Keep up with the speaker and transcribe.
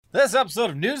This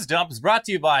episode of News Dump is brought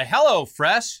to you by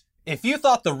HelloFresh. If you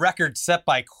thought the record set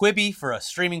by Quibi for a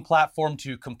streaming platform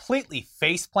to completely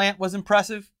faceplant was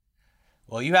impressive,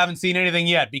 well, you haven't seen anything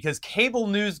yet, because cable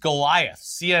news Goliath,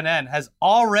 CNN, has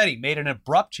already made an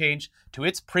abrupt change to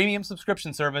its premium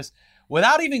subscription service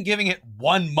without even giving it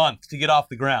 1 month to get off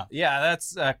the ground. Yeah,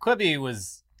 that's Quibi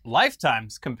was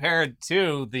lifetimes compared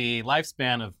to the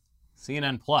lifespan of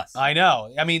CNN Plus. I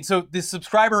know. I mean, so the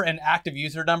subscriber and active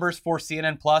user numbers for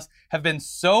CNN Plus have been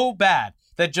so bad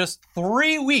that just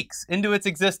 3 weeks into its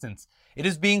existence, it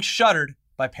is being shuttered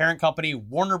by parent company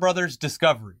Warner Brothers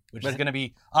Discovery, which is going to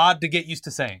be odd to get used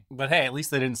to saying. But hey, at least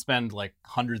they didn't spend like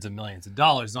hundreds of millions of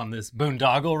dollars on this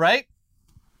boondoggle, right?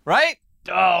 Right?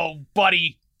 Oh,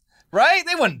 buddy. Right?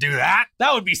 They wouldn't do that.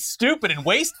 That would be stupid and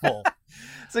wasteful.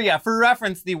 So yeah, for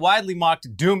reference, the widely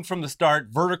mocked, doomed from the start,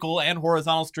 vertical and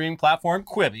horizontal stream platform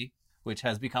Quibi, which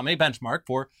has become a benchmark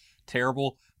for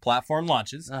terrible platform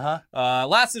launches,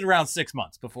 lasted around 6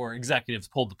 months before executives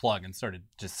pulled the plug and started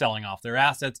just selling off their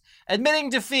assets, admitting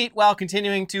defeat while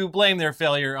continuing to blame their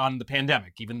failure on the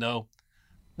pandemic, even though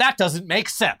that doesn't make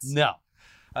sense. No.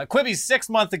 Quibi's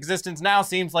 6-month existence now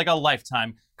seems like a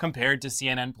lifetime compared to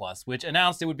CNN Plus, which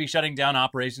announced it would be shutting down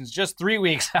operations just 3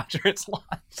 weeks after its launch.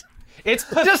 It's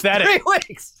pathetic. Just 3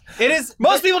 weeks. It is.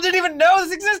 Most people didn't even know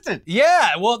this existed.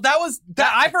 Yeah, well, that was...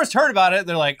 I first heard about it,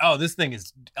 they're like, oh, this thing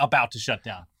is about to shut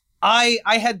down. I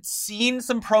had seen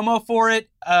some promo for it,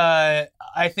 I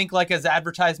think like as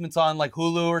advertisements on like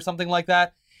Hulu or something like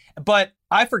that, but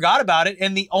I forgot about it,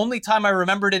 and the only time I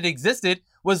remembered it existed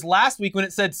was last week when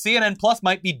it said CNN Plus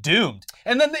might be doomed.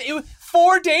 And then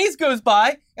 4 days goes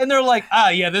by, and they're like,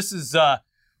 this is...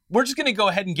 we're just going to go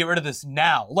ahead and get rid of this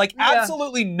now. Like,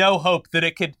 absolutely no hope that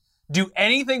it could do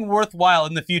anything worthwhile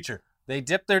in the future. They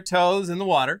dipped their toes in the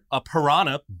water. A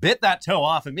piranha bit that toe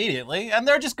off immediately, and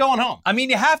they're just going home. I mean,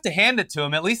 you have to hand it to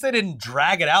them. At least they didn't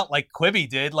drag it out like Quibi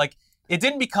did. Like, it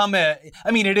didn't become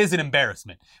it is an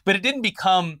embarrassment, but it didn't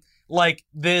become like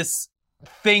this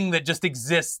thing that just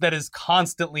exists that is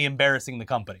constantly embarrassing the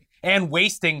company and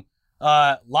wasting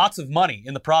lots of money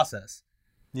in the process.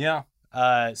 Yeah.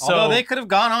 So although they could have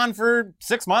gone on for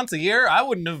 6 months, a year, I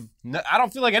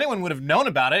don't feel like anyone would have known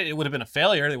about it. It would have been a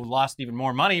failure. They would have lost even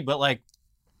more money, but like...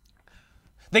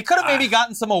 They could have maybe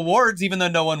gotten some awards even though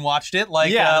no one watched it,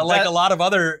 like a lot of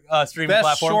other streaming best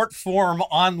platforms. Short form,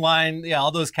 online,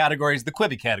 all those categories, the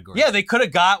Quibi category. Yeah, they could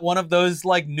have got one of those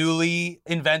like newly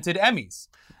invented Emmys.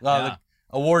 The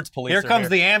awards police Here comes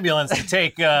the ambulance to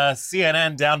take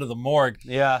CNN down to the morgue.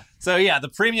 Yeah. So yeah, the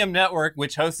premium network,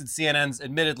 which hosted CNN's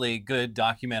admittedly good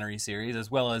documentary series, as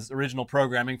well as original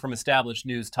programming from established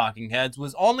news talking heads,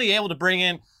 was only able to bring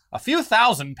in a few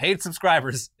thousand paid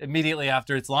subscribers immediately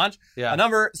after its launch. Yeah. A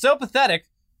number so pathetic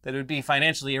that it would be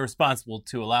financially irresponsible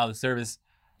to allow the service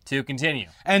to continue.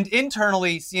 And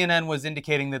internally, CNN was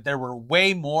indicating that there were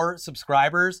way more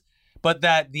subscribers, but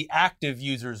that the active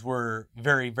users were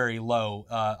very, very low,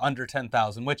 under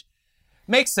 10,000, which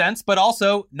makes sense, but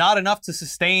also not enough to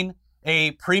sustain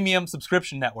a premium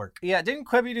subscription network. Yeah, didn't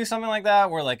Quibi do something like that,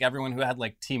 where like everyone who had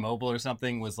like T-Mobile or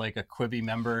something was like a Quibi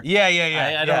member? Yeah.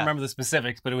 I don't remember the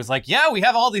specifics, but it was like, yeah, we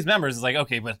have all these members. It's like,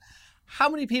 okay, but how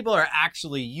many people are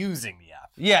actually using the app?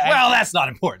 Yeah. Well, that's not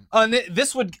important.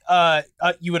 This would,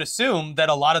 you would assume that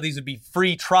a lot of these would be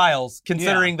free trials,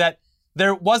 considering that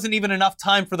there wasn't even enough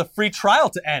time for the free trial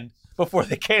to end before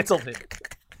they canceled it.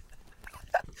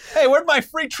 Hey, where'd my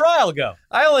free trial go?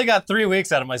 I only got 3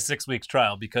 weeks out of my 6 weeks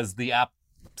trial because the app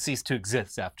ceased to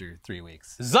exist after 3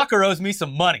 weeks. Zucker owes me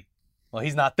some money. Well,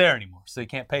 he's not there anymore, so he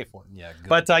can't pay for it. Yeah, good.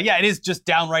 But it is just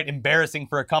downright embarrassing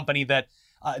for a company that,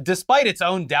 despite its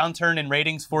own downturn in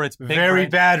ratings for its big very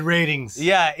brand, bad ratings.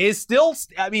 Yeah, is still,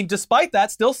 despite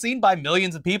that, still seen by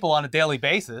millions of people on a daily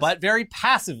basis. But very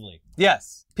passively.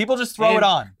 Yes, people just throw it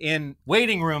on. In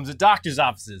waiting rooms at doctor's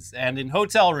offices and in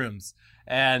hotel rooms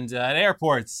and at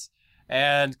airports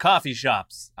and coffee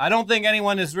shops. I don't think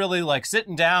anyone is really like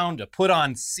sitting down to put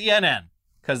on CNN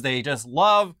because they just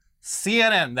love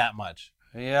CNN that much.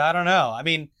 Yeah, I don't know. I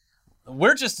mean,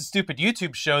 we're just a stupid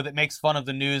YouTube show that makes fun of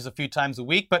the news a few times a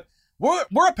week, but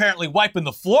we're apparently wiping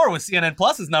the floor with CNN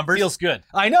Plus's numbers. Feels good.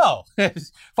 I know.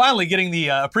 Finally getting the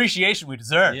appreciation we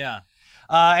deserve. Yeah.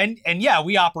 And yeah,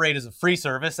 we operate as a free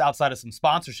service outside of some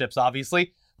sponsorships,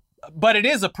 obviously. But it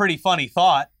is a pretty funny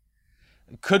thought.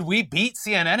 Could we beat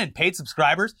CNN in paid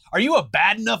subscribers? Are you a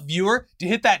bad enough viewer to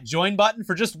hit that join button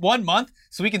for just 1 month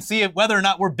so we can see whether or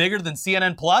not we're bigger than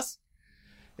CNN Plus?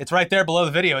 It's right there below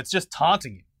the video. It's just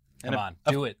taunting you. Come on,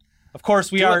 do it. Of course,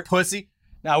 we Do are. it, pussy.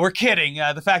 Now, we're kidding.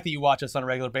 The fact that you watch us on a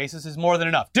regular basis is more than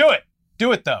enough. Do it.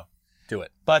 Do it, though. Do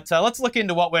it. But let's look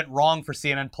into what went wrong for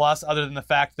CNN Plus, other than the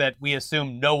fact that we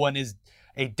assume no one is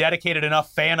a dedicated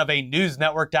enough fan of a news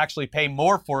network to actually pay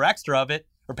more for extra of it,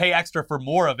 or pay extra for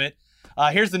more of it.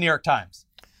 Here's the New York Times.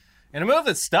 In a move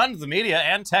that stunned the media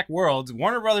and tech worlds,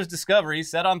 Warner Bros. Discovery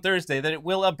said on Thursday that it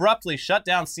will abruptly shut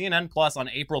down CNN Plus on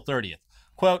April 30th.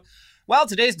 Quote, while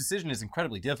today's decision is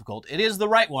incredibly difficult, it is the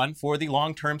right one for the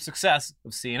long-term success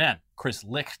of CNN. Chris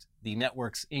Licht, the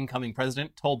network's incoming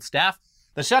president, told staff,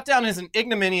 the shutdown is an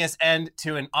ignominious end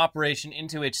to an operation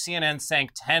into which CNN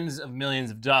sank tens of millions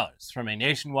of dollars, from a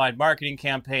nationwide marketing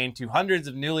campaign to hundreds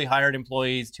of newly hired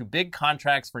employees to big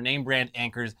contracts for name brand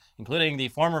anchors, including the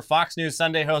former Fox News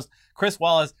Sunday host Chris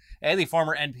Wallace and the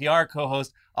former NPR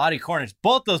co-host Audie Cornish.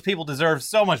 Both those people deserve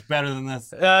so much better than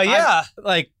this. Yeah.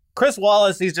 Like, Chris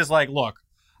Wallace, he's just like, look,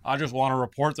 I just want to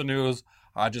report the news.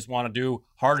 I just want to do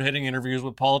hard-hitting interviews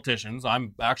with politicians.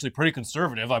 I'm actually pretty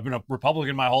conservative. I've been a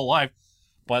Republican my whole life.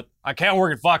 But I can't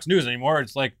work at Fox News anymore.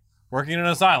 It's like working in an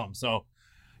asylum. So,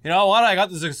 you know what? I got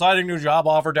this exciting new job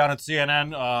offer down at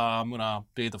CNN. I'm going to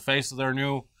be the face of their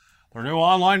new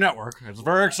online network. It's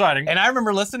very exciting. And I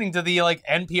remember listening to the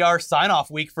NPR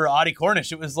sign-off week for Audie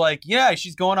Cornish. It was like, yeah,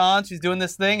 she's going on. She's doing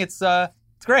this thing. It's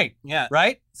great. Yeah.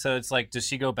 Right? So it's like, does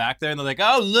she go back there? And they're like,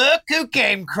 oh, look who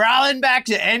came crawling back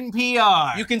to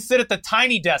NPR. You can sit at the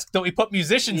tiny desk that we put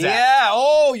musicians at. Yeah.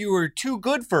 Oh, you were too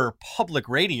good for public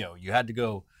radio. You had to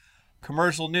go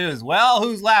commercial news. Well,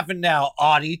 who's laughing now,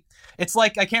 Audie? It's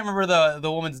like, I can't remember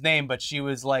the woman's name, but she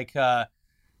was like the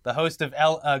host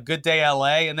of Good Day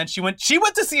LA. And then she went to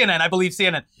CNN, I believe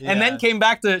CNN. Yeah. And then came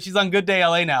back she's on Good Day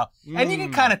LA now. And you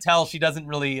can kind of tell she's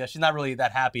not really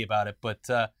that happy about it.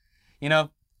 But, you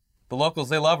know, the locals,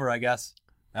 they love her, I guess.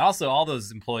 And also, all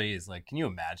those employees, like, can you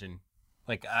imagine?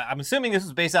 Like, I'm assuming this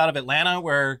was based out of Atlanta,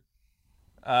 where,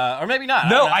 or maybe not.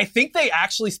 No, I think they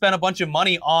actually spent a bunch of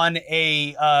money on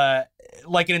an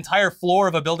entire floor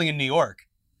of a building in New York.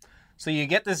 So you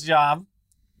get this job.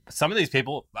 Some of these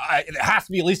people, it has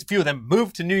to be at least a few of them,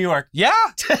 moved to New York. Yeah.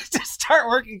 to start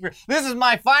working for. This is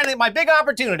my big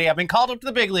opportunity. I've been called up to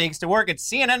the big leagues to work at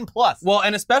CNN Plus. Well,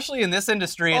 and especially in this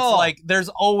industry, it's like there's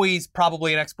always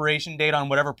probably an expiration date on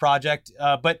whatever project.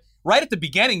 But right at the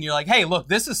beginning, you're like, hey, look,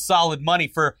 this is solid money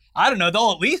for, I don't know,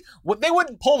 they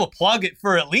wouldn't pull the plug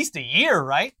for at least a year,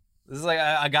 right? This is like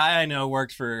a guy I know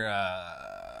works for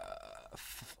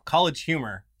College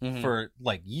Humor for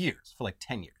like years, for like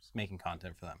 10 years. Making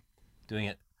content for them, doing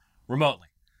it remotely.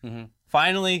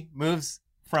 Finally moves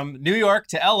from New York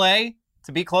to LA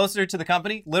to be closer to the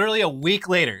company. Literally a week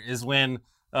later is when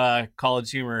College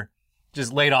Humor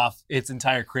just laid off its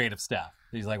entire creative staff.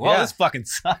 He's like, well, this fucking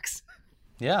sucks.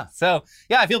 Yeah. So,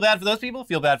 yeah, I feel bad for those people.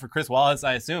 Feel bad for Chris Wallace.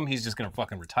 I assume he's just going to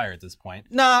fucking retire at this point.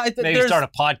 Nah, maybe start a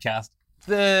podcast.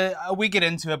 We get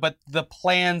into it, but the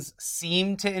plans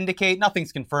seem to indicate,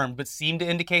 nothing's confirmed, but seem to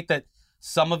indicate that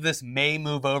some of this may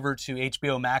move over to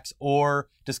HBO Max or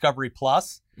Discovery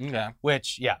Plus. Okay.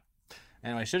 Which, yeah.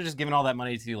 Anyway, should have just given all that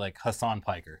money to like Hassan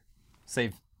Piker.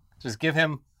 Just give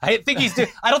him. I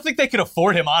don't think they could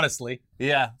afford him, honestly.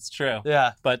 Yeah, it's true.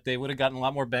 Yeah. But they would have gotten a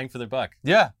lot more bang for their buck.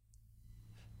 Yeah.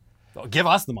 Well, give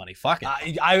us the money. Fuck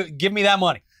it. Give me that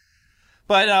money.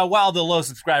 But while the low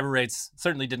subscriber rates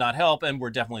certainly did not help and were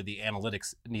definitely the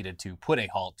analytics needed to put a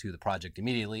halt to the project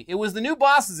immediately, it was the new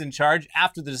bosses in charge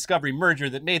after the Discovery merger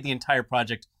that made the entire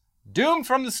project doomed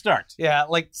from the start. Yeah,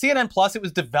 like CNN Plus, it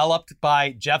was developed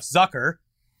by Jeff Zucker,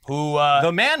 who...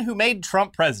 the man who made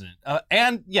Trump president.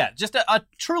 And, yeah, just a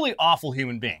truly awful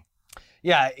human being.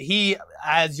 Yeah, he,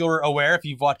 as you're aware, if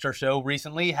you've watched our show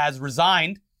recently, has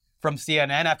resigned from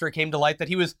CNN after it came to light that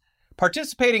he was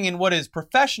participating in what is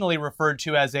professionally referred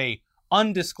to as a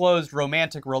undisclosed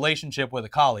romantic relationship with a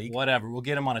colleague. Whatever. We'll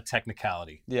get him on a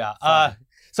technicality. Yeah.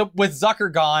 So with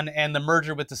Zucker gone and the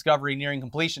merger with Discovery nearing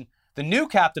completion, the new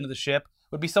captain of the ship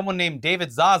would be someone named David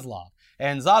Zaslav.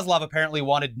 And Zaslav apparently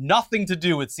wanted nothing to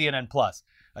do with CNN Plus.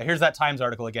 Here's that Times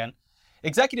article again.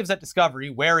 Executives at Discovery,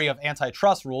 wary of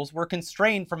antitrust rules, were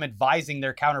constrained from advising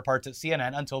their counterparts at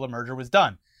CNN until the merger was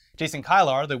done. Jason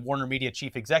Kilar, the Warner Media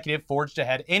chief executive, forged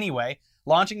ahead anyway,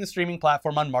 launching the streaming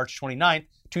platform on March 29th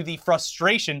to the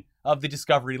frustration of the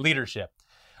Discovery leadership.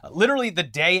 Literally the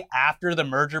day after the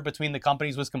merger between the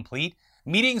companies was complete,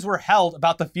 meetings were held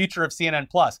about the future of CNN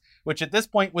Plus, which at this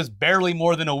point was barely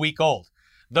more than a week old.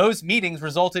 Those meetings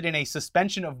resulted in a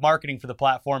suspension of marketing for the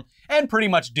platform and pretty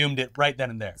much doomed it right then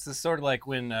and there. This is sort of like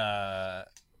when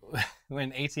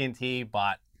AT&T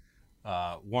bought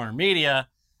Warner Media,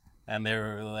 and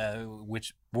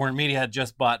which Warner Media had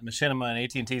just bought Machinima, and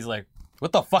AT&T's like,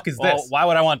 what the fuck is this? Why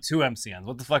would I want two MCNs?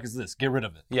 What the fuck is this? Get rid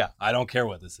of it. Yeah. I don't care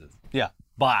what this is. Yeah.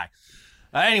 Bye.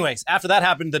 Anyways, after that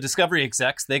happened, the Discovery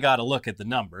execs, they got a look at the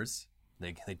numbers.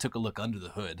 They took a look under the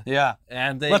hood. Yeah.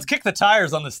 And let's kick the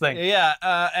tires on this thing. Yeah.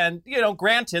 And,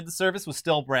 granted, the service was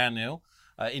still brand new.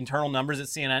 Internal numbers at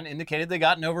CNN indicated they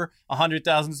gotten over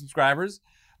 100,000 subscribers.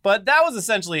 But that was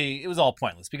essentially, it was all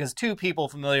pointless because two people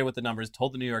familiar with the numbers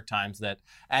told the New York Times that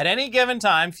at any given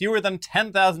time, fewer than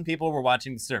 10,000 people were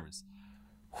watching the service.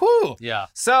 Whew. Yeah.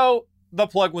 So the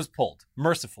plug was pulled,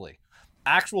 mercifully.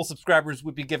 Actual subscribers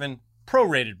would be given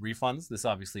prorated refunds. This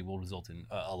obviously will result in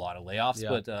a lot of layoffs,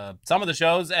 but some of the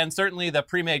shows and certainly the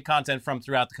pre-made content from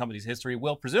throughout the company's history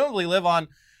will presumably live on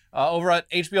over at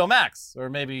HBO Max or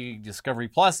maybe Discovery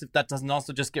Plus if that doesn't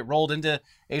also just get rolled into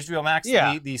HBO Max,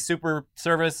 the super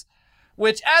service,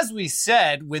 which, as we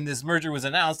said when this merger was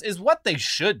announced, is what they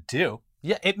should do.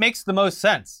 Yeah, it makes the most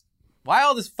sense. Why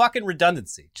all this fucking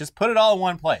redundancy? Just put it all in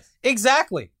one place.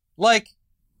 Exactly. Like,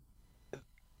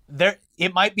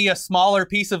 it might be a smaller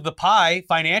piece of the pie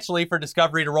financially for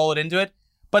Discovery to roll it into it,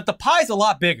 but the pie's a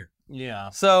lot bigger. Yeah.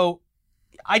 So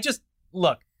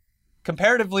look,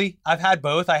 comparatively, I've had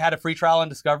both. I had a free trial on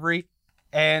Discovery,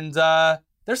 and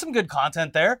there's some good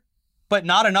content there, but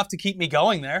not enough to keep me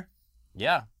going there.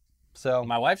 Yeah. So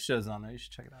my wife's show's on there. You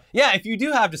should check it out. Yeah, if you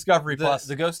do have Discovery Plus.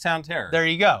 The Ghost Town Terror. There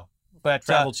you go. But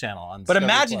Travel Channel on But Discovery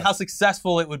imagine Plus. how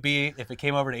successful it would be if it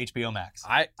came over to HBO Max.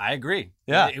 I agree.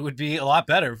 Yeah. It would be a lot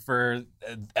better for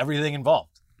everything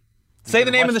involved. Say the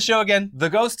name of the show again.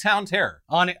 The Ghost Town Terror.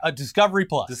 On Discovery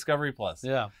Plus. Discovery Plus.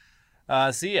 Yeah.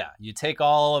 So you take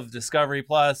all of Discovery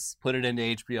Plus, put it into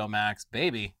HBO Max,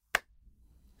 baby.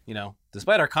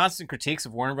 Despite our constant critiques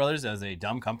of Warner Brothers as a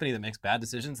dumb company that makes bad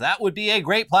decisions, that would be a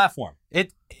great platform.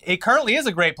 It currently is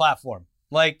a great platform.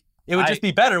 Like, it would just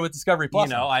be better with Discovery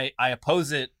Plus. I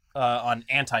oppose it on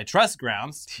antitrust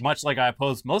grounds, much like I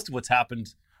oppose most of what's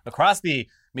happened across the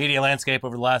media landscape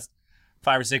over the last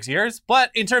 5 or 6 years.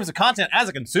 But in terms of content, as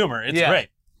a consumer, it's great.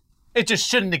 It just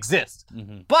shouldn't exist.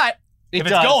 Mm-hmm. But if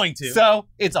it's going to. So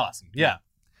it's awesome. Yeah.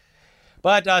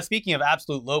 But speaking of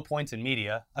absolute low points in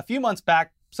media, a few months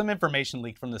back, some information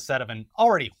leaked from the set of an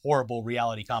already horrible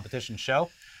reality competition show.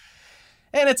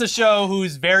 And it's a show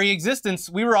whose very existence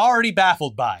we were already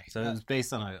baffled by. So it was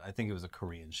based on, I think it was a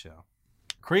Korean show.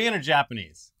 Korean or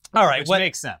Japanese. All right. Which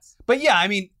makes sense. But yeah, I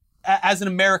mean, as an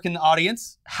American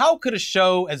audience, how could a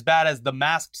show as bad as The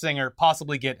Masked Singer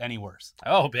possibly get any worse?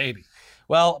 Oh, baby.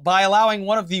 Well, by allowing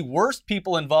one of the worst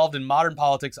people involved in modern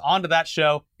politics onto that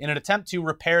show in an attempt to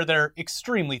repair their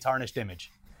extremely tarnished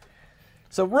image.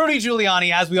 So Rudy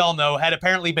Giuliani, as we all know, had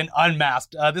apparently been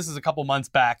unmasked. This is a couple months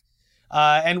back.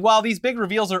 And while these big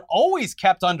reveals are always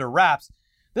kept under wraps,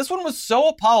 this one was so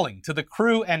appalling to the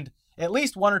crew and at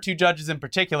least one or two judges in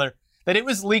particular that it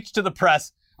was leaked to the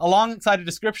press alongside a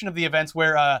description of the events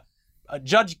where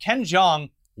Judge Ken Jeong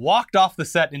walked off the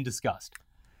set in disgust.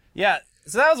 Yeah,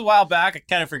 so that was a while back. I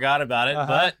kind of forgot about it,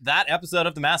 but that episode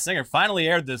of The Masked Singer finally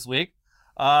aired this week.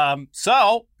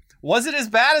 So, was it as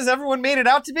bad as everyone made it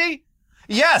out to be?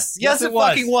 Yes, it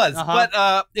fucking was.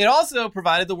 But it also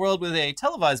provided the world with a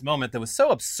televised moment that was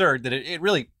so absurd that it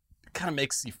really kind of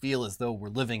makes you feel as though we're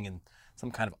living in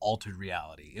some kind of altered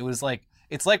reality. It was like,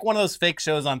 it's like one of those fake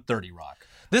shows on 30 Rock.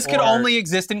 This could only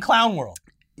exist in Clown World.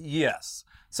 Yes.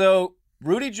 So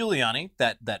Rudy Giuliani,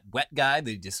 that wet guy,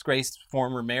 the disgraced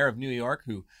former mayor of New York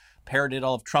who parroted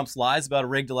all of Trump's lies about a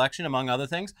rigged election, among other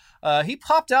things, he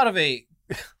popped out of a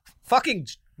fucking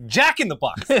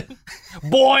Jack-in-the-Box.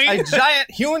 Boing! A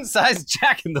giant human-sized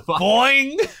Jack-in-the-Box.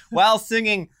 Boing! While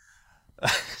singing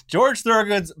George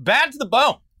Thorogood's Bad to the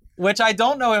Bone. Which I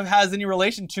don't know if it has any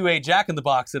relation to a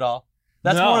Jack-in-the-Box at all.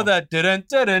 That's more the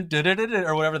dun-dun-dun-dun-dun-dun,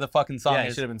 or whatever the fucking song is. Yeah,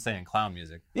 you should have been saying clown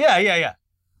music. Yeah.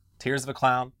 Tears of a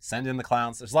Clown, Send in the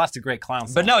Clowns. There's lots of great clown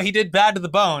songs. But no, he did Bad to the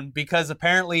Bone because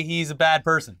apparently he's a bad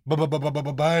person. Bad.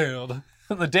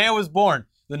 The day I was born,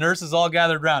 the nurses all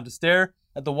gathered round to stare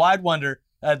at the wide wonder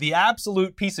at the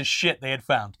absolute piece of shit they had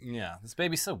found. Yeah, this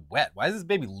baby's so wet. Why is this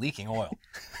baby leaking oil?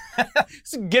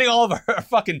 It's getting all of our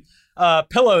fucking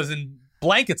pillows and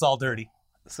blankets all dirty.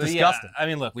 It's disgusting. Yeah, I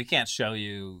mean, look, we can't show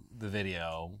you the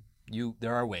video.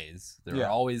 There are ways. There are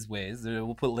always ways.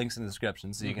 We'll put links in the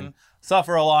description so you can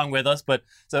suffer along with us. But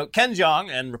so Ken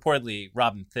Jeong and reportedly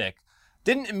Robin Thicke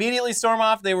didn't immediately storm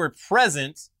off. They were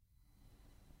present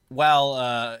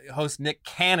while host Nick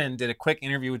Cannon did a quick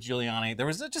interview with Giuliani. There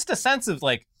was just a sense of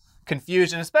like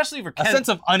confusion, especially for Ken. A sense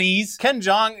of unease. Ken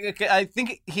Jeong, I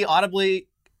think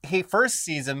he first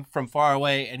sees him from far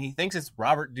away and he thinks it's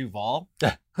Robert Duvall,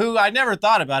 who I never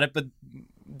thought about it, but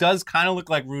does kind of look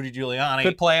like Rudy Giuliani.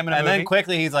 Could play him in a movie. And then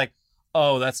quickly he's like,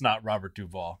 oh, that's not Robert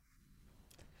Duvall.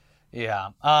 Yeah.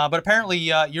 But apparently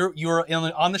you were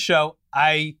on the show.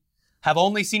 I have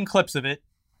only seen clips of it.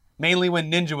 mainly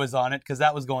when Ninja was on it, because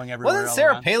that was going everywhere. Wasn't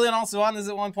Sarah Palin also on this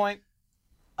at one point?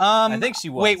 I think she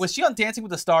was. Wait, was she on Dancing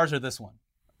with the Stars or this one?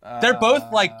 They're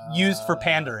both like used for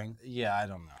pandering. Yeah, I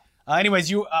don't know. Anyways,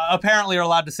 you apparently are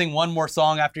allowed to sing one more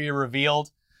song after you're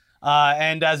revealed.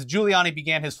 And as Giuliani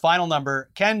began his final number,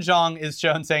 Ken Jeong is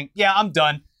shown saying, "Yeah, I'm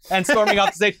done," and storming off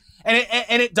the stage.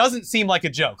 And it doesn't seem like a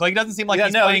joke. Like, it doesn't seem like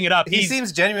he's playing it up. He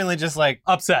seems genuinely just like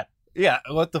upset. Yeah,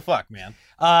 what the fuck, man?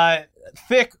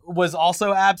 Thicke was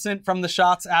also absent from the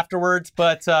shots afterwards,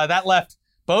 but that left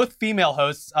both female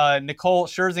hosts, Nicole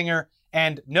Scherzinger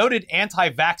and noted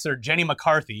anti-vaxxer Jenny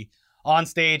McCarthy, on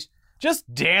stage,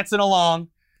 just dancing along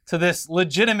to this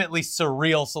legitimately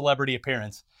surreal celebrity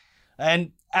appearance.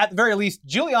 And at the very least,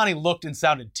 Giuliani looked and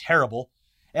sounded terrible.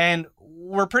 And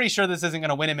we're pretty sure this isn't going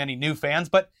to win him any new fans,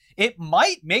 but it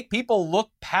might make people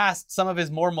look past some of his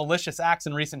more malicious acts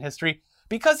in recent history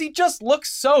because he just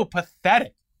looks so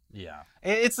pathetic. Yeah.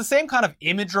 It's the same kind of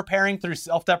image repairing through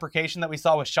self-deprecation that we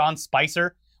saw with Sean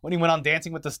Spicer when he went on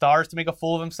Dancing with the Stars to make a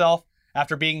fool of himself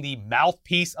after being the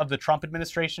mouthpiece of the Trump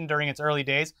administration during its early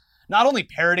days, not only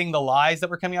parroting the lies that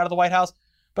were coming out of the White House,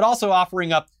 but also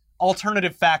offering up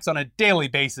alternative facts on a daily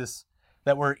basis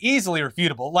that were easily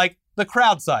refutable, like the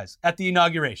crowd size at the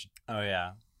inauguration. Oh,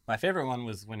 yeah. My favorite one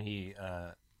was when he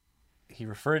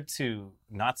referred to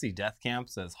Nazi death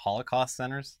camps as Holocaust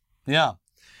centers. Yeah.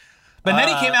 But then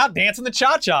he came out dancing the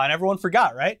cha-cha and everyone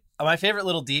forgot, right? My favorite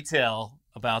little detail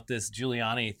about this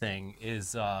Giuliani thing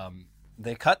is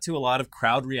they cut to a lot of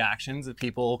crowd reactions of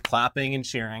people clapping and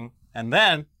cheering. And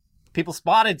then people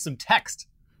spotted some text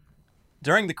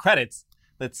during the credits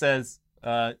that says,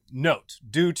 note,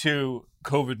 due to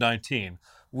COVID-19,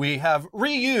 we have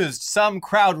reused some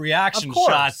crowd reaction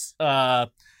shots,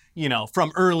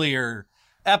 from earlier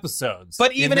episodes.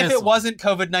 But even if it wasn't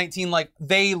COVID-19, like,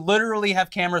 they literally have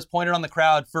cameras pointed on the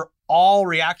crowd for all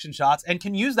reaction shots and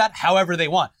can use that however they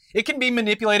want. It can be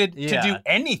manipulated to do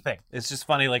anything. It's just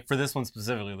funny, like, for this one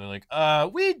specifically, they're like,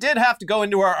 we did have to go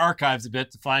into our archives a bit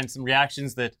to find some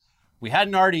reactions that we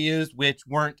hadn't already used, which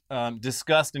weren't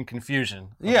discussed in confusion.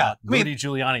 Yeah. Rudy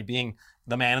Giuliani being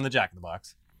the man in the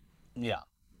Jack-in-the-Box. Yeah.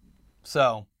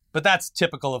 So, but that's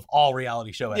typical of all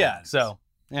reality show editing. Yeah. So,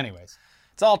 anyways.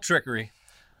 It's all trickery.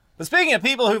 But speaking of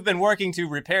people who've been working to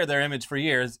repair their image for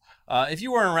years, if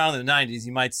you weren't around in the 90s,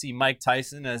 you might see Mike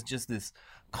Tyson as just this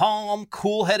calm,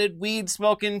 cool-headed,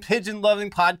 weed-smoking, pigeon-loving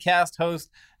podcast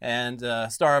host and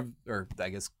co-star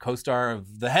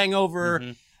of The Hangover.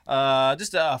 Mm-hmm.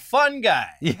 Just a fun guy.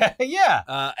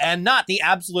 Yeah. And not the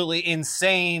absolutely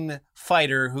insane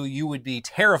fighter who you would be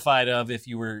terrified of if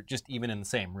you were just even in the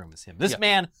same room as him. This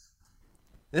man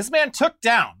took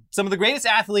down some of the greatest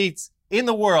athletes in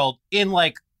the world in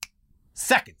like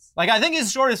seconds. Like, I think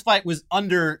his shortest fight was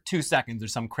under 2 seconds or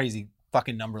some crazy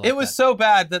fucking number like that. It was so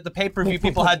bad that the pay-per-view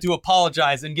people had to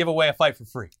apologize and give away a fight for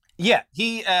free. Yeah,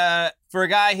 he, for a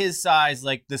guy his size,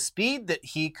 like, the speed that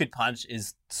he could punch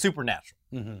is supernatural.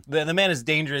 Mm-hmm. The man is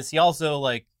dangerous. He also,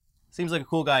 like, seems like a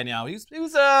cool guy now. He was kind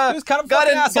of got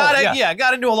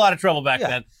into a lot of trouble back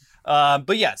then.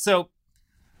 But yeah, so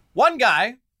one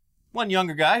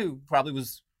younger guy who probably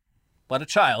was but a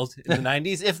child in the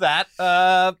 90s, if that,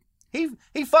 he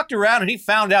fucked around and he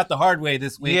found out the hard way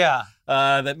this week. Yeah.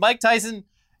 That Mike Tyson,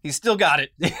 he still got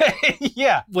it.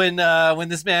 Yeah. When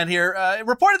this man here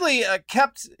reportedly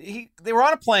they were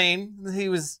on a plane. He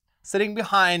was sitting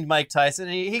behind Mike Tyson.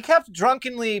 And he kept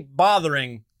drunkenly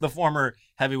bothering the former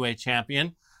heavyweight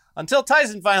champion until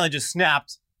Tyson finally just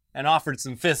snapped and offered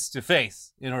some fists to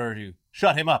face in order to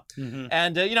shut him up. Mm-hmm.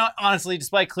 And, honestly,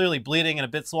 despite clearly bleeding and a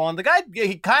bit swollen, the guy,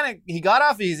 he got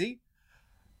off easy.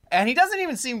 And he doesn't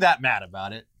even seem that mad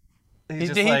about it.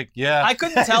 He's just like, yeah. I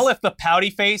couldn't tell if the pouty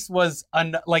face was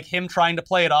like him trying to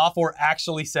play it off or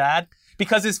actually sad,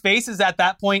 because his face is at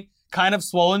that point kind of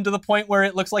swollen to the point where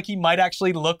it looks like he might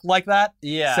actually look like that.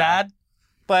 Yeah. Sad.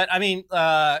 But I mean,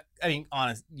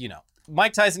 honest,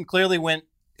 Mike Tyson clearly went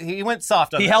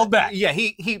soft on He held back. Yeah,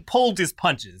 he pulled his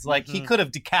punches. Like, he could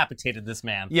have decapitated this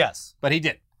man. Yes. But he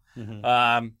didn't.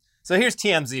 Mm-hmm. So here's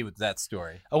TMZ with that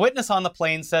story. A witness on the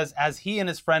plane says as he and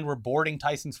his friend were boarding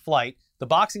Tyson's flight, the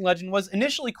boxing legend was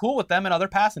initially cool with them and other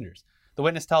passengers. The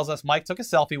witness tells us Mike took a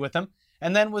selfie with him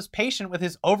and then was patient with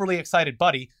his overly excited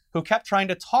buddy, who kept trying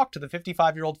to talk to the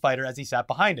 55-year-old fighter as he sat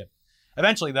behind him.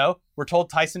 Eventually, though, we're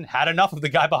told Tyson had enough of the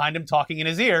guy behind him talking in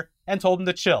his ear and told him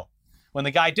to chill. When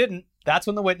the guy didn't, that's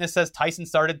when the witness says Tyson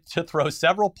started to throw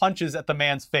several punches at the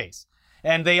man's face.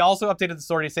 And they also updated the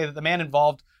story to say that the man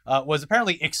involved was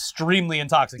apparently extremely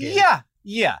intoxicated.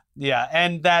 Yeah.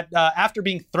 And that after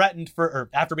being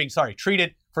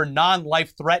treated for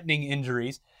non-life-threatening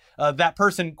injuries, that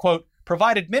person, quote,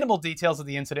 provided minimal details of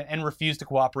the incident and refused to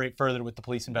cooperate further with the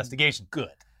police investigation. Good.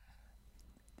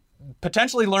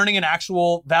 Potentially learning an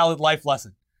actual valid life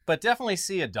lesson. But definitely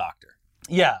see a doctor.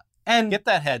 Yeah. And get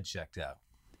that head checked out.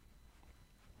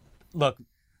 Look,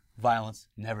 violence,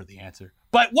 never the answer.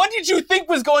 But what did you think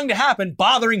was going to happen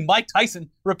bothering Mike Tyson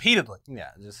repeatedly? Yeah,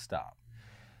 just stop.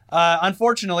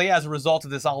 Unfortunately, as a result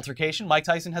of this altercation, Mike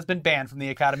Tyson has been banned from the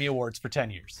Academy Awards for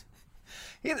 10 years.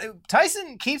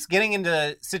 Tyson keeps getting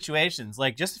into situations.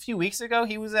 Like just a few weeks ago,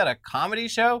 he was at a comedy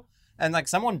show and like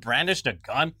someone brandished a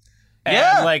gun.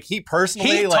 And like he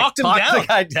personally talked the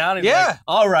guy down. And yeah. Like,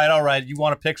 all right. You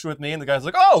want a picture with me? And the guy's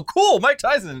like, oh, cool, Mike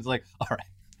Tyson. It's like, all right.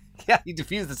 Yeah, he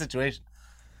diffused the situation.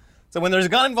 So when there's a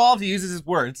gun involved, he uses his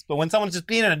words. But when someone's just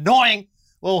being an annoying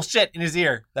little shit in his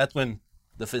ear, that's when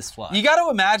the fists fly. You got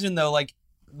to imagine, though, like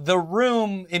the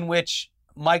room in which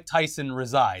Mike Tyson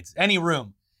resides, any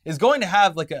room, is going to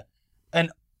have like an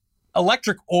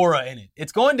electric aura in it.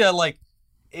 It's going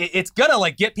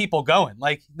to get people going.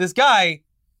 Like this guy,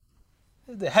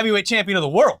 the heavyweight champion of the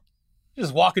world, you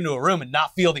just walk into a room and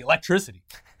not feel the electricity.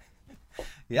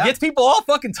 Yeah. Gets people all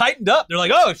fucking tightened up. They're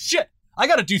like, oh shit, I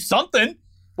got to do something.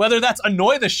 Whether that's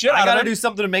annoy the shit out of him. I gotta do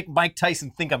something to make Mike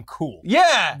Tyson think I'm cool.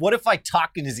 Yeah. What if I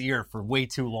talk in his ear for way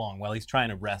too long while he's trying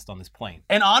to rest on this plane?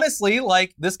 And honestly,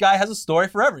 like, this guy has a story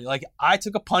for every. Like, I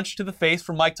took a punch to the face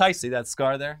from Mike Tyson. See that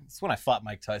scar there? That's when I fought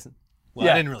Mike Tyson. Well,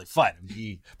 Yeah. I didn't really fight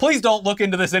him. Please don't look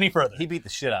into this any further. He beat the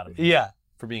shit out of me. Yeah.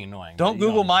 For being annoying. Don't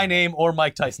Google my name or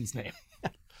Mike Tyson's name.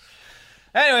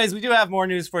 Anyways, we do have more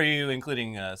news for you,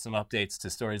 including some updates to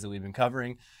stories that we've been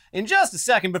covering in just a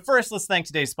second. But first, let's thank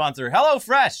today's sponsor,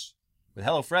 HelloFresh. With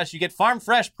HelloFresh, you get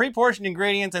farm-fresh, pre-portioned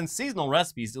ingredients and seasonal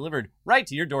recipes delivered right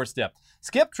to your doorstep.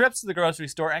 Skip trips to the grocery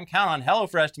store and count on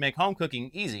HelloFresh to make home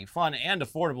cooking easy, fun, and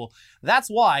affordable. That's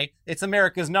why it's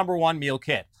America's #1 meal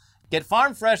kit. Get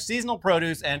farm-fresh seasonal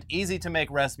produce and easy-to-make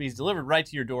recipes delivered right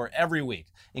to your door every week.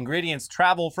 Ingredients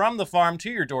travel from the farm to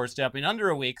your doorstep in under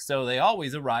a week, so they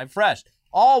always arrive fresh.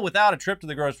 All without a trip to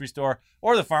the grocery store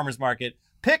or the farmer's market.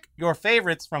 Pick your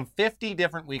favorites from 50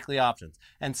 different weekly options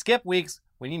and skip weeks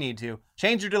when you need to.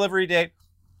 Change your delivery date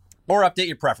or update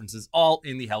your preferences, all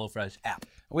in the HelloFresh app.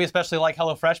 We especially like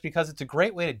HelloFresh because it's a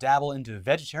great way to dabble into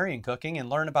vegetarian cooking and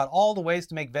learn about all the ways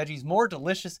to make veggies more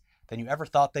delicious than you ever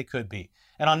thought they could be.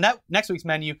 And on next week's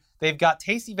menu, they've got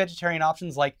tasty vegetarian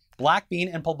options like black bean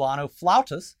and poblano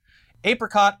flautas,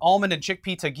 apricot, almond, and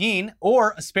chickpea tagine,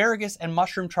 or asparagus and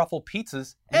mushroom truffle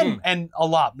pizzas, and a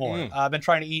lot more. I've been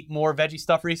trying to eat more veggie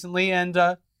stuff recently, and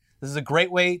this is a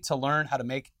great way to learn how to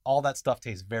make all that stuff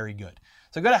taste very good.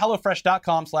 So go to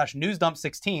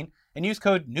HelloFresh.com/newsdump16 and use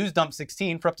code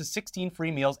newsdump16 for up to 16 free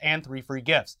meals and 3 free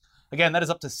gifts. Again, that is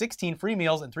up to 16 free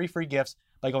meals and 3 free gifts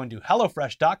by going to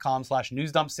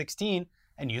HelloFresh.com/newsdump16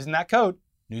 and using that code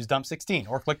newsdump16,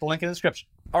 or click the link in the description.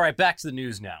 All right, back to the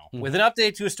news now. With an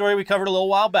update to a story we covered a little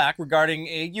while back regarding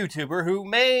a YouTuber who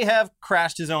may have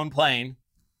crashed his own plane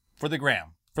for the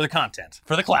gram, for the content.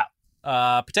 For the clout.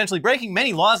 Potentially breaking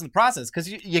many laws in the process, because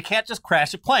you can't just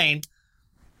crash a plane.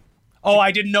 Oh,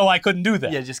 I didn't know I couldn't do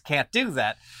that. You just can't do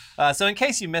that. So in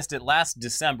case you missed it, last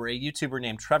December, a YouTuber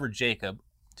named Trevor Jacob,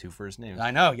 2 first names,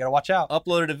 I know, you gotta watch out,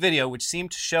 uploaded a video which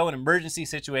seemed to show an emergency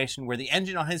situation where the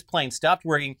engine on his plane stopped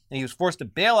working and he was forced to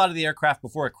bail out of the aircraft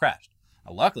before it crashed.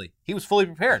 Luckily, he was fully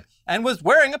prepared and was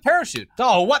wearing a parachute.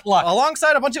 Oh, what luck.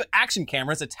 Alongside a bunch of action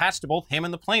cameras attached to both him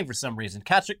and the plane for some reason,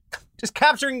 just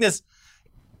capturing this,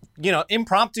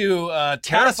 impromptu, terrifying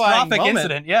catastrophic moment,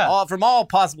 incident, yeah. from all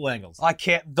possible angles. I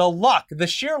can't, the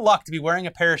sheer luck to be wearing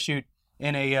a parachute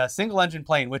in a single engine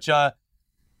plane, which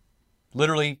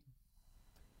literally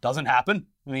doesn't happen.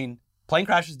 I mean, plane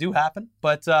crashes do happen,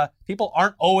 but people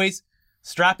aren't always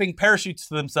strapping parachutes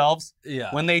to themselves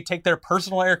when they take their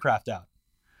personal aircraft out.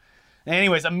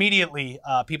 Anyways, immediately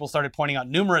people started pointing out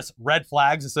numerous red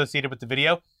flags associated with the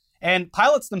video, and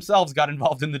pilots themselves got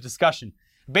involved in the discussion,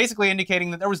 basically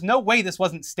indicating that there was no way this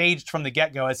wasn't staged from the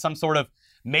get-go as some sort of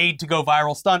made-to-go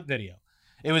viral stunt video.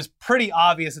 It was pretty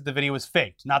obvious that the video was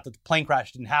faked. Not that the plane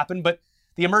crash didn't happen, but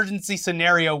the emergency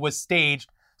scenario was staged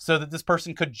so that this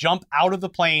person could jump out of the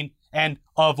plane and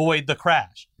avoid the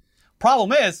crash.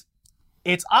 Problem is,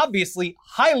 it's obviously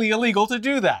highly illegal to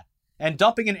do that, and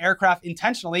dumping an aircraft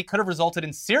intentionally could have resulted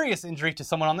in serious injury to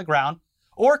someone on the ground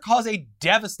or cause a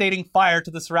devastating fire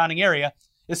to the surrounding area,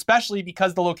 especially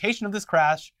because the location of this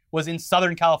crash was in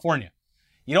Southern California.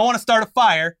 You don't want to start a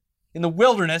fire in the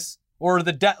wilderness or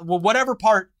whatever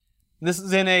part. This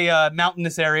is in a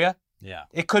mountainous area. Yeah.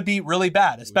 It could be really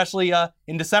bad, especially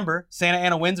in December. Santa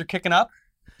Ana winds are kicking up.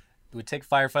 It would take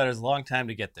firefighters a long time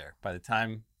to get there. By the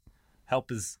time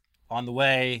help is on the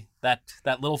way, that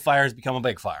little fire has become a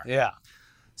big fire. Yeah.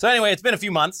 So anyway, it's been a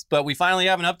few months, but we finally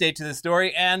have an update to this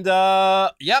story, and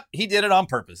yep, he did it on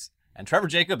purpose. And Trevor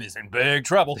Jacob is in big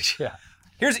trouble. Yeah.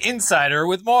 Here's Insider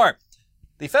with more.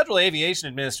 The Federal Aviation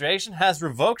Administration has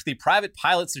revoked the private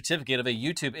pilot certificate of a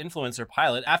YouTube influencer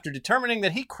pilot after determining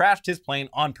that he crashed his plane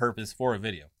on purpose for a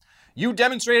video. You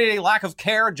demonstrated a lack of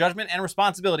care, judgment, and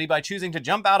responsibility by choosing to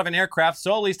jump out of an aircraft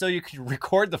solely so you could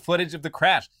record the footage of the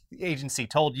crash, the agency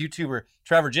told YouTuber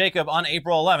Trevor Jacob on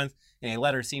April 11th in a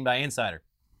letter seen by Insider.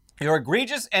 Your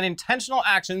egregious and intentional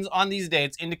actions on these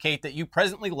dates indicate that you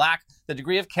presently lack the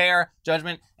degree of care,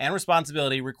 judgment, and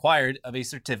responsibility required of a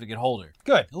certificate holder.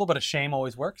 Good. A little bit of shame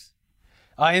always works.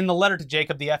 In the letter to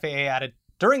Jacob, the FAA added,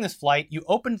 during this flight, you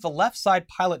opened the left side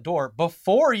pilot door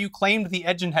before you claimed the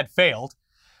engine had failed.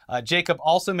 Jacob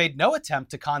also made no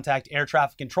attempt to contact air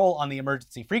traffic control on the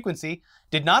emergency frequency,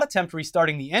 did not attempt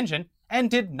restarting the engine, and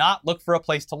did not look for a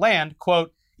place to land,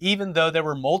 quote, even though there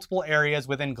were multiple areas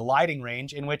within gliding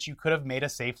range in which you could have made a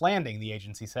safe landing, the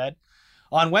agency said.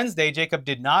 On Wednesday, Jacob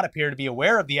did not appear to be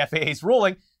aware of the FAA's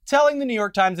ruling, telling the New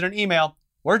York Times in an email,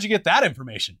 where'd you get that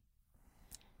information?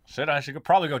 I should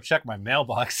probably go check my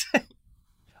mailbox.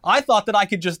 I thought that I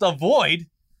could just avoid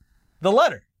the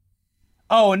letter.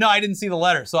 Oh, no, I didn't see the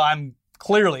letter, so I'm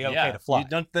clearly okay to fly.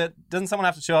 Doesn't someone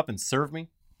have to show up and serve me?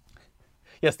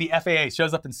 Yes, the FAA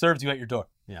shows up and serves you at your door.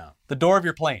 Yeah. The door of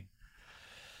your plane.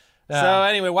 So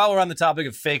anyway, while we're on the topic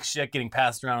of fake shit getting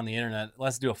passed around on the internet,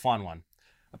 let's do a fun one.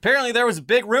 Apparently, there was a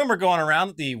big rumor going around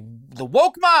that the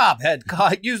woke mob had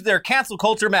used their cancel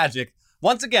culture magic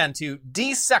once again to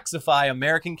desexify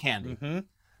American candy. Mm-hmm.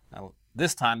 Now,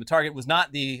 this time, the target was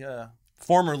not the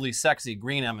formerly sexy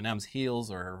green M&M's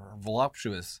heels or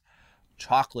voluptuous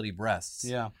chocolatey breasts.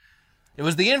 Yeah. It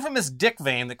was the infamous dick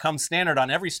vein that comes standard on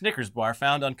every Snickers bar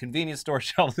found on convenience store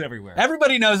shelves everywhere.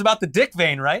 Everybody knows about the dick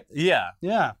vein, right? Yeah.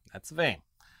 Yeah. That's a vein.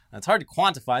 Now, it's hard to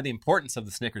quantify the importance of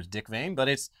the Snickers dick vein, but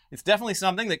it's definitely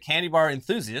something that candy bar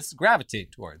enthusiasts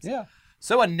gravitate towards. Yeah.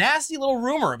 So a nasty little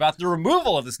rumor about the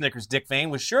removal of the Snickers dick vein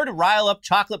was sure to rile up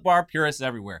chocolate bar purists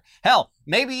everywhere. Hell,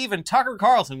 maybe even Tucker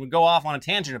Carlson would go off on a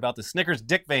tangent about the Snickers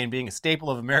dick vein being a staple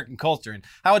of American culture and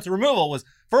how its removal was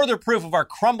further proof of our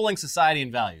crumbling society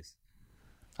and values.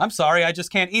 I'm sorry, I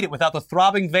just can't eat it without the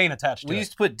throbbing vein attached to it. We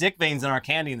used to put dick veins in our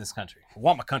candy in this country. I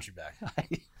want my country back.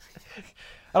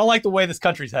 I don't like the way this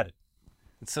country's headed.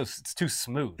 It's too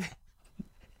smooth.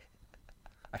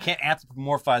 I can't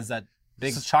anthropomorphize that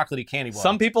big chocolatey candy bar.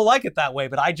 Some people like it that way,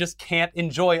 but I just can't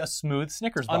enjoy a smooth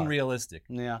Snickers bar. Unrealistic.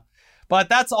 Yeah. But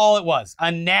that's all it was.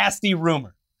 A nasty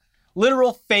rumor.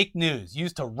 Literal fake news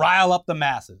used to rile up the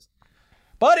masses.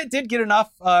 But it did get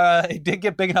enough, it did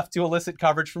get big enough to elicit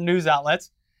coverage from news outlets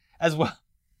as well.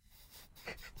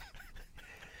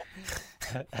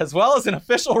 As well as an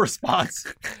official response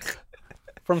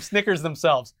from Snickers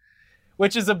themselves,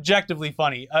 which is objectively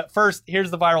funny. First, here's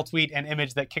the viral tweet and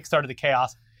image that kickstarted the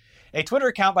chaos. A Twitter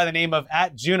account by the name of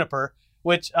 @Juniper,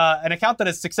 which an account that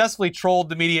has successfully trolled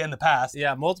the media in the past.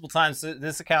 Yeah, multiple times.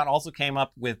 This account also came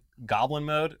up with Goblin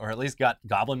Mode, or at least got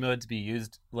Goblin Mode to be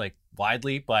used like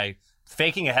widely by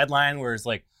faking a headline where it's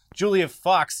like, Julia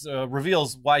Fox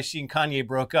reveals why she and Kanye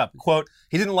broke up. Quote,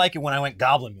 he didn't like it when I went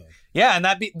Goblin Mode. Yeah, and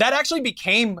that actually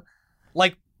became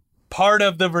like part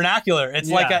of the vernacular. It's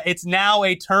like it's now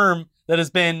a term that has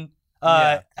been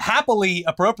happily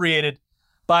appropriated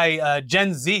by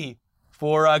Gen Z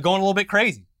for going a little bit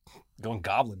crazy. Going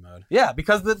Goblin Mode. Yeah,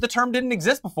 because the term didn't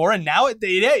exist before, and now it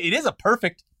is a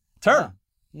perfect term.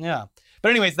 Yeah.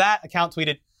 But anyways, that account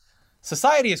tweeted,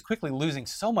 society is quickly losing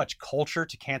so much culture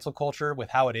to cancel culture with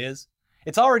how it is.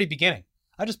 It's already beginning.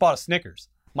 I just bought a Snickers.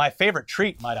 My favorite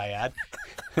treat, might I add.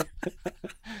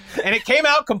 And it came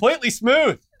out completely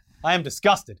smooth. I am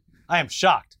disgusted. I am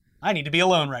shocked. I need to be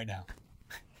alone right now.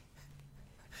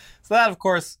 So that, of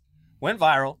course, went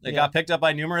viral. It got picked up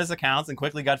by numerous accounts and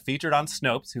quickly got featured on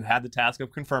Snopes, who had the task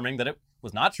of confirming that it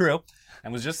was not true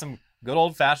and was just some good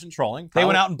old-fashioned trolling. They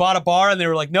went out and bought a bar, and they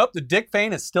were like, nope, the dick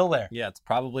vein is still there. Yeah, it's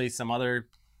probably some other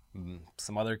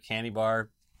candy bar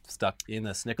stuck in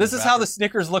the Snickers. This is how the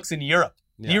Snickers looks in Europe.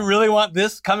 Yeah. Do you really want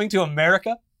this coming to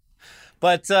America?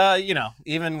 But,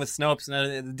 even with Snopes,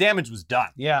 the damage was done.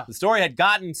 Yeah. The story had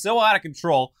gotten so out of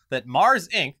control that Mars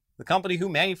Inc., the company who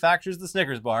manufactures the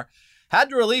Snickers bar, had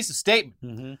to release a statement.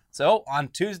 Mm-hmm. So, on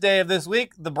Tuesday of this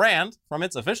week, the brand, from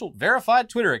its official verified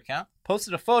Twitter account,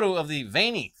 posted a photo of the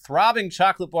veiny, throbbing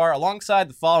chocolate bar alongside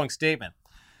the following statement.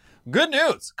 Good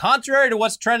news. Contrary to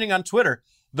what's trending on Twitter,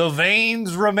 the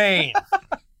veins remain.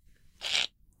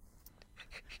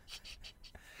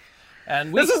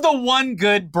 And this is the one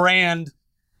good brand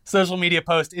social media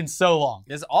post in so long.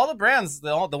 Is all the brands,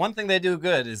 the one thing they do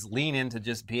good is lean into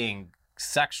just being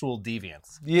sexual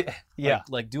deviants. Yeah.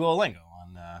 Like Duolingo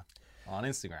on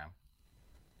Instagram.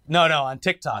 No, on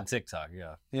TikTok. On TikTok,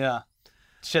 yeah. Yeah.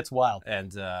 Shit's wild.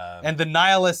 And the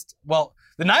Nihilist,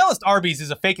 the Nihilist Arby's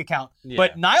is a fake account,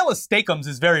 but Nihilist Steakums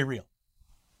is very real.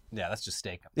 Yeah, that's just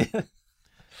Steakums.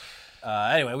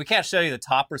 Anyway, we can't show you the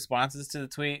top responses to the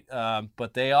tweet,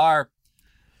 but they are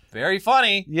very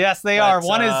funny. Yes, they are.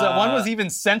 One was even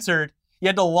censored. You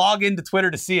had to log into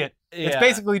Twitter to see it. Yeah. It's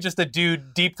basically just a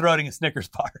dude deep-throating a Snickers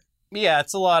bar. Yeah,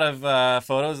 it's a lot of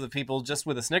photos of people just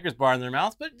with a Snickers bar in their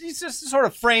mouth, but he's just sort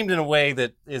of framed in a way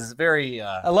that is very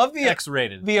I love the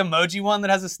X-rated. The emoji one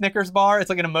that has a Snickers bar. It's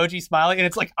like an emoji smiley, and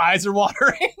it's like eyes are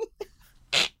watering.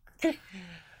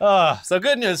 So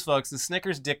good news, folks. The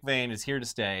Snickers dick vein is here to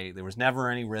stay. There was never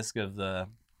any risk of the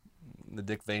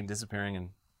dick vein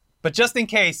disappearing. But just in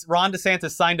case, Ron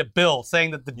DeSantis signed a bill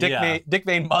saying that the dick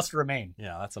vein must remain.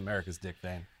 Yeah, that's America's dick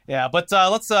vein. Yeah, but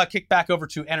let's kick back over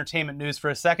to entertainment news for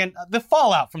a second. The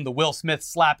fallout from the Will Smith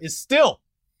slap is still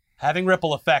having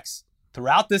ripple effects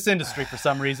throughout this industry for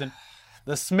some reason.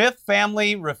 The Smith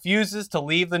family refuses to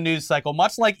leave the news cycle,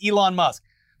 much like Elon Musk.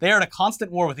 They are in a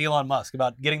constant war with Elon Musk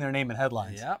about getting their name in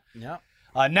headlines. Yeah.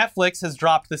 Netflix has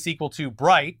dropped the sequel to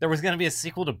Bright. There was going to be a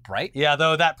sequel to Bright? Yeah,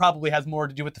 though that probably has more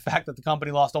to do with the fact that the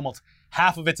company lost almost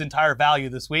half of its entire value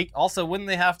this week. Also, wouldn't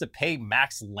they have to pay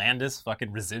Max Landis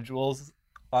fucking residuals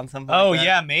on something Oh, like that?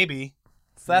 yeah, maybe.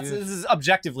 So this is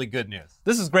objectively good news.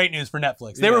 This is great news for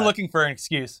Netflix. They were looking for an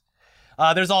excuse.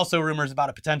 There's also rumors about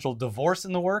a potential divorce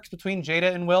in the works between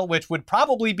Jada and Will, which would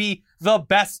probably be the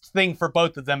best thing for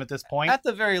both of them at this point. At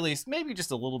the very least, maybe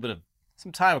just a little bit of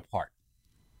some time apart.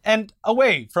 And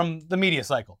away from the media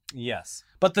cycle. Yes.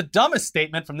 But the dumbest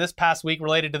statement from this past week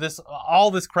related to all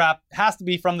this crap has to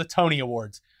be from the Tony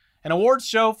Awards, an awards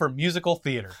show for musical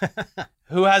theater,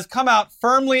 who has come out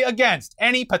firmly against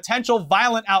any potential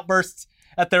violent outbursts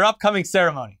at their upcoming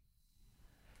ceremony.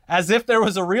 As if there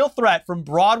was a real threat from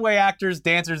Broadway actors,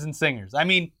 dancers, and singers. I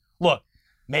mean, look,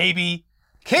 maybe...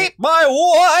 Keep my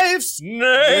wife's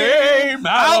name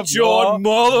out your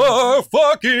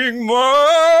motherfucking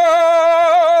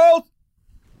mouth!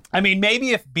 I mean,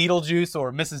 maybe if Beetlejuice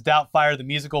or Mrs. Doubtfire the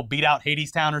musical beat out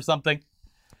Hadestown or something,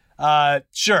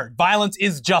 sure, violence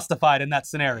is justified in that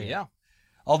scenario. Yeah.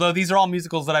 Although these are all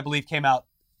musicals that I believe came out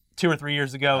 2 or 3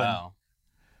 years ago. Wow.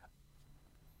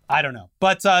 And I don't know.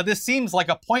 But this seems like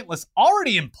a pointless,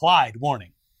 already implied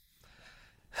warning.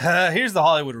 Here's the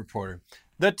Hollywood Reporter.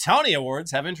 The Tony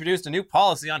Awards have introduced a new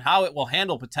policy on how it will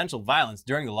handle potential violence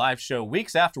during the live show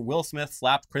weeks after Will Smith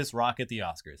slapped Chris Rock at the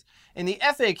Oscars. In the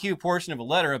FAQ portion of a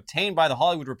letter obtained by the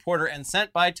Hollywood Reporter and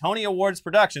sent by Tony Awards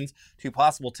Productions to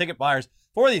possible ticket buyers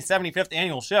for the 75th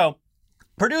annual show,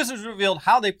 producers revealed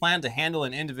how they plan to handle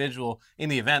an individual in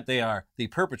the event they are the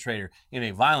perpetrator in a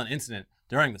violent incident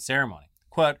during the ceremony.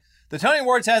 Quote, the Tony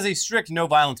Awards has a strict no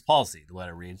violence policy, the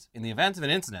letter reads. In the event of an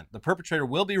incident, the perpetrator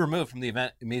will be removed from the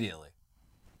event immediately.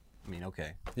 I mean,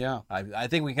 okay. Yeah. I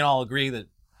think we can all agree that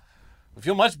we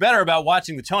feel much better about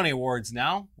watching the Tony Awards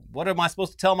now. What am I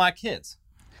supposed to tell my kids?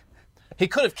 He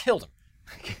could have killed him.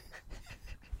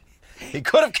 He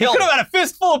could have killed him. He could have had a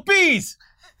fistful of bees.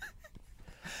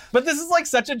 But this is like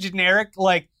such a generic,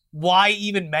 like, why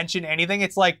even mention anything?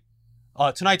 It's like,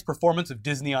 tonight's performance of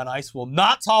Disney on Ice will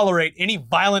not tolerate any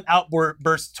violent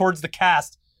outbursts towards the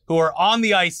cast who are on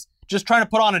the ice just trying to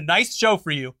put on a nice show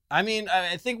for you. I mean,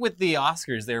 I think with the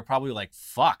Oscars, they were probably like,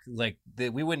 fuck, like,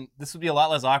 we wouldn't, this would be a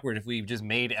lot less awkward if we just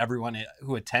made everyone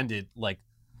who attended, like,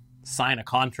 sign a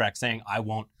contract saying, I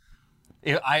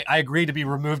agree to be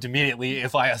removed immediately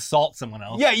if I assault someone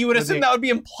else. Yeah, you would assume that would be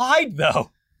implied, though.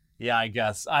 Yeah, I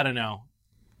guess. I don't know.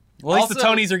 Well, at least the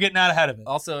Tonys are getting out ahead of it.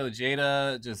 Also,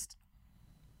 Jada just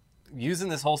using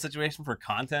this whole situation for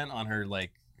content on her,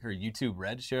 like, her YouTube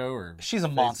Red show. Or she's a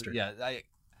monster. Yeah,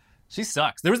 she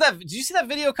sucks. There was that. Did you see that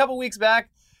video a couple weeks back?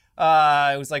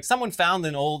 It was like someone found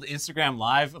an old Instagram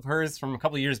live of hers from a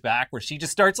couple of years back where she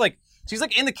just starts like, she's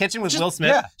like in the kitchen with Will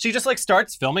Smith. Yeah. She just like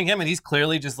starts filming him and he's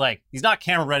clearly just like, he's not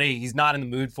camera ready. He's not in the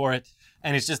mood for it.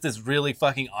 And it's just this really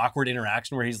fucking awkward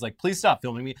interaction where he's like, please stop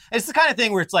filming me. And it's the kind of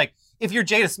thing where it's like, if you're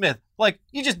Jada Smith, like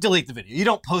you just delete the video. You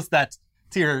don't post that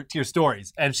to your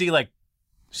stories. And she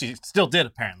still did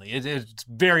apparently. It's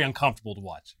very uncomfortable to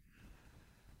watch.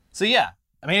 So yeah.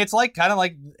 I mean, it's like kind of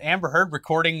like Amber Heard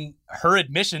recording her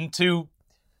admission to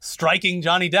striking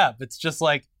Johnny Depp. It's just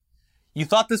like, you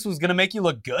thought this was going to make you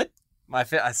look good?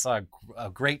 I saw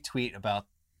a great tweet about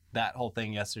that whole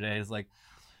thing yesterday. It's like,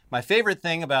 my favorite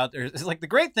thing about, it's like the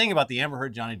great thing about the Amber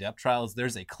Heard Johnny Depp trial is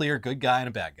there's a clear good guy and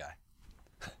a bad guy.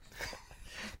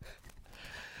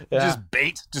 Yeah. Just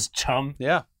bait, just chum.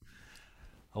 Yeah.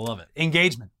 I love it.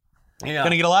 Engagement. Yeah.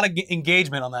 Gonna get a lot of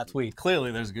engagement on that tweet.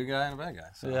 Clearly, there's a good guy and a bad guy.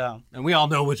 So. Yeah. And we all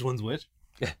know which one's which.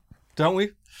 Don't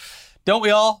we? Don't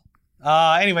we all?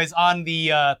 Anyways, on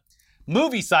the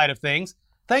movie side of things,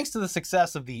 thanks to the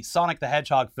success of the Sonic the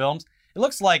Hedgehog films, it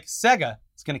looks like Sega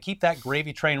is going to keep that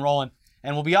gravy train rolling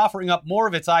and will be offering up more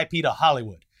of its IP to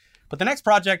Hollywood. But the next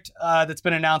project that's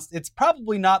been announced, it's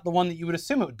probably not the one that you would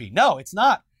assume it would be. No, it's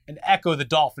not an Echo the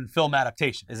Dolphin film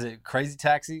adaptation. Is it Crazy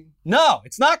Taxi? No,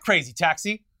 it's not Crazy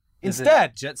Taxi.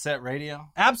 Instead, Jet Set Radio?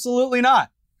 Absolutely not.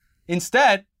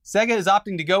 Instead, Sega is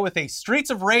opting to go with a Streets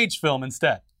of Rage film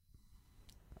instead.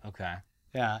 Okay.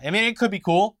 Yeah, I mean, it could be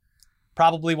cool.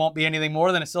 Probably won't be anything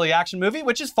more than a silly action movie,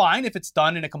 which is fine if it's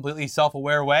done in a completely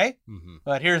self-aware way. Mm-hmm.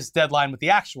 But here's Deadline with the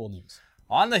actual news.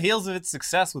 On the heels of its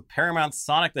success with Paramount's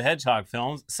Sonic the Hedgehog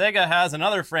films, Sega has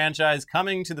another franchise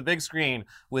coming to the big screen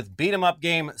with beat-em-up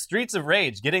game Streets of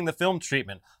Rage getting the film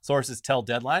treatment, sources tell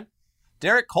Deadline.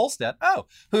 Derek Kolstad,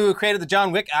 who created the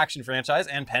John Wick action franchise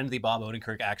and penned the Bob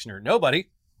Odenkirk actioner Nobody,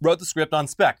 wrote the script on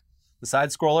spec. The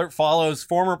side-scroller follows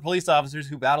former police officers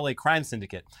who battle a crime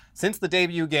syndicate. Since the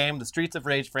debut game, the Streets of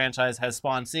Rage franchise has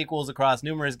spawned sequels across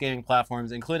numerous gaming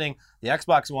platforms, including the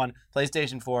Xbox One,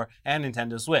 PlayStation 4, and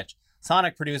Nintendo Switch.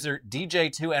 Sonic producer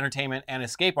DJ2 Entertainment and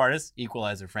Escape Artists,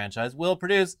 Equalizer franchise, will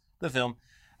produce the film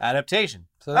adaptation.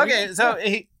 So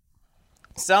he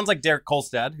sounds like Derek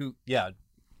Kolstad, who,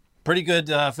 pretty good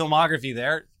filmography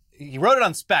there. He wrote it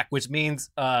on spec, which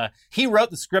means he wrote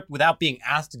the script without being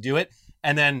asked to do it,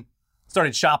 and then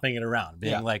started shopping it around,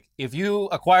 being like, if you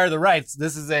acquire the rights,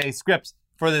 this is a script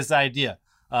for this idea.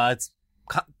 It's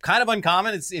kind of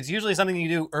uncommon. It's usually something you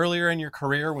do earlier in your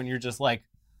career when you're just like,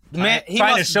 he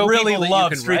must really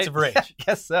love Streets of Rage. I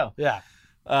guess so. Yeah.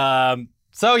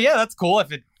 So yeah, that's cool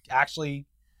if it actually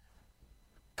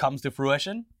comes to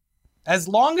fruition. As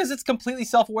long as it's completely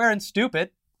self-aware and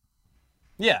stupid.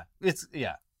 Yeah, I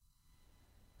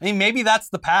mean, maybe that's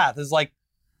the path, is like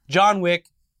John Wick,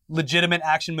 legitimate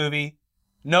action movie,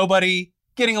 Nobody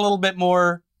getting a little bit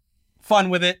more fun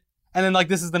with it, and then like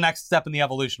this is the next step in the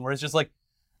evolution where it's just like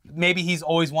maybe he's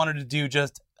always wanted to do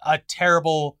just a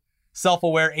terrible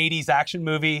self-aware 80s action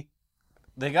movie.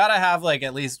 They gotta have like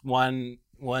at least one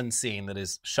scene that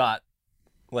is shot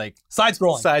like side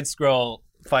scroll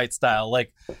fight style,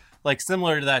 like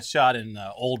similar to that shot in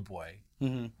Old Boy.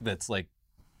 Mm-hmm. That's like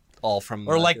all from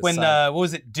or like when what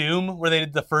was it, Doom, where they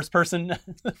did the first person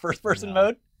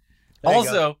mode.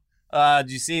 Also,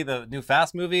 did you see the new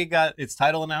Fast movie got its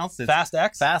title announced? It's Fast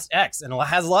X. Fast X, and it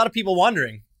has a lot of people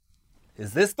wondering,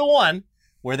 is this the one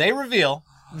where they reveal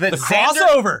that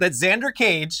Xander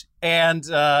Cage and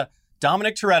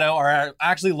Dominic Toretto are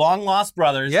actually long lost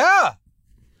brothers? Yeah.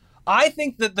 I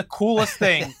think that the coolest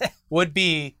thing would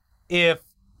be if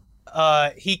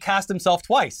he cast himself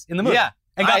twice in the movie. Yeah.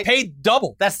 And got paid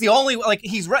double. That's the only, like,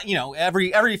 he's right, you know,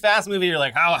 every Fast movie, you're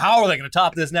like, how are they going to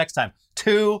top this next time?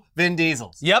 2 Vin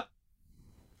Diesels. Yep.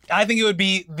 I think it would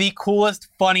be the coolest,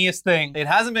 funniest thing. It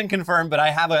hasn't been confirmed, but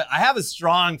I have a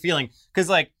strong feeling, because,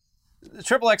 like,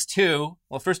 Triple X 2,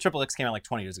 well, first Triple X came out like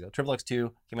 20 years ago. Triple X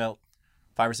 2 came out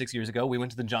 5 or 6 years ago. We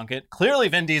went to the junket. Clearly,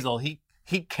 Vin Diesel, he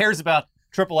cares about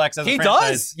Triple X as a franchise. He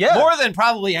does, yeah. More than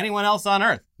probably anyone else on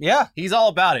Earth. Yeah. He's all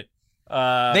about it.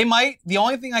 The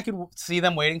only thing I could see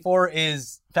them waiting for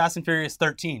is Fast and Furious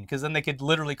 13, because then they could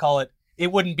literally call it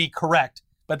wouldn't be correct,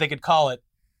 but they could call it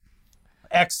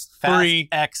X3.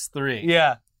 Fast X3.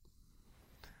 Yeah.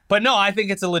 But no, I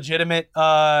think it's a legitimate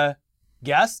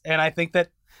guess, and I think that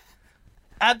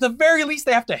at the very least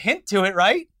they have to hint to it,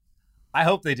 right? I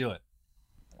hope they do it.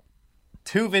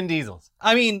 2 Vin Diesels.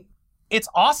 I mean, it's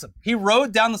awesome. He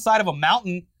rode down the side of a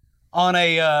mountain on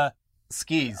a...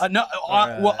 skis. On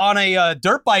a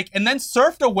dirt bike, and then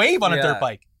surfed a wave on a dirt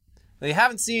bike. They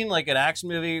haven't seen like an action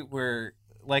movie where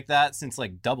like that since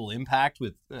like Double Impact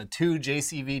with 2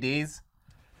 JCVDs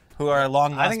who are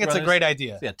long lost I think it's brothers. A great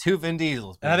idea. Yeah, 2 Vin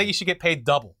Diesels. And I think you should get paid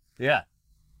double. Yeah.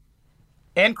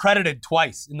 And credited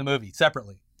twice in the movie,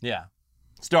 separately. Yeah.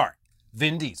 Starring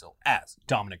Vin Diesel as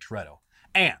Dominic Toretto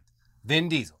and Vin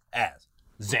Diesel as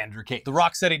Xander Cage. The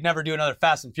Rock said he'd never do another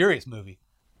Fast and Furious movie.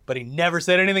 But he never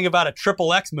said anything about a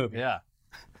Triple X movie. Yeah.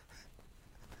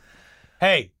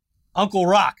 Hey, Uncle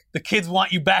Rock, the kids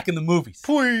want you back in the movies.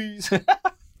 Please.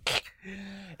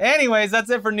 Anyways,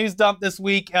 that's it for News Dump this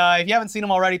week. If you haven't seen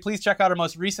them already, please check out our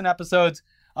most recent episodes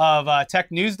of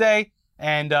Tech News Day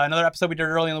and another episode we did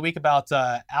early in the week about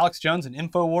Alex Jones and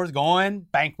InfoWars going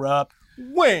bankrupt.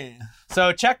 When?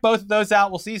 So check both of those out.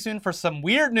 We'll see you soon for some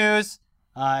weird news.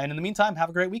 And in the meantime, have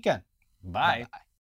a great weekend. Bye. Bye.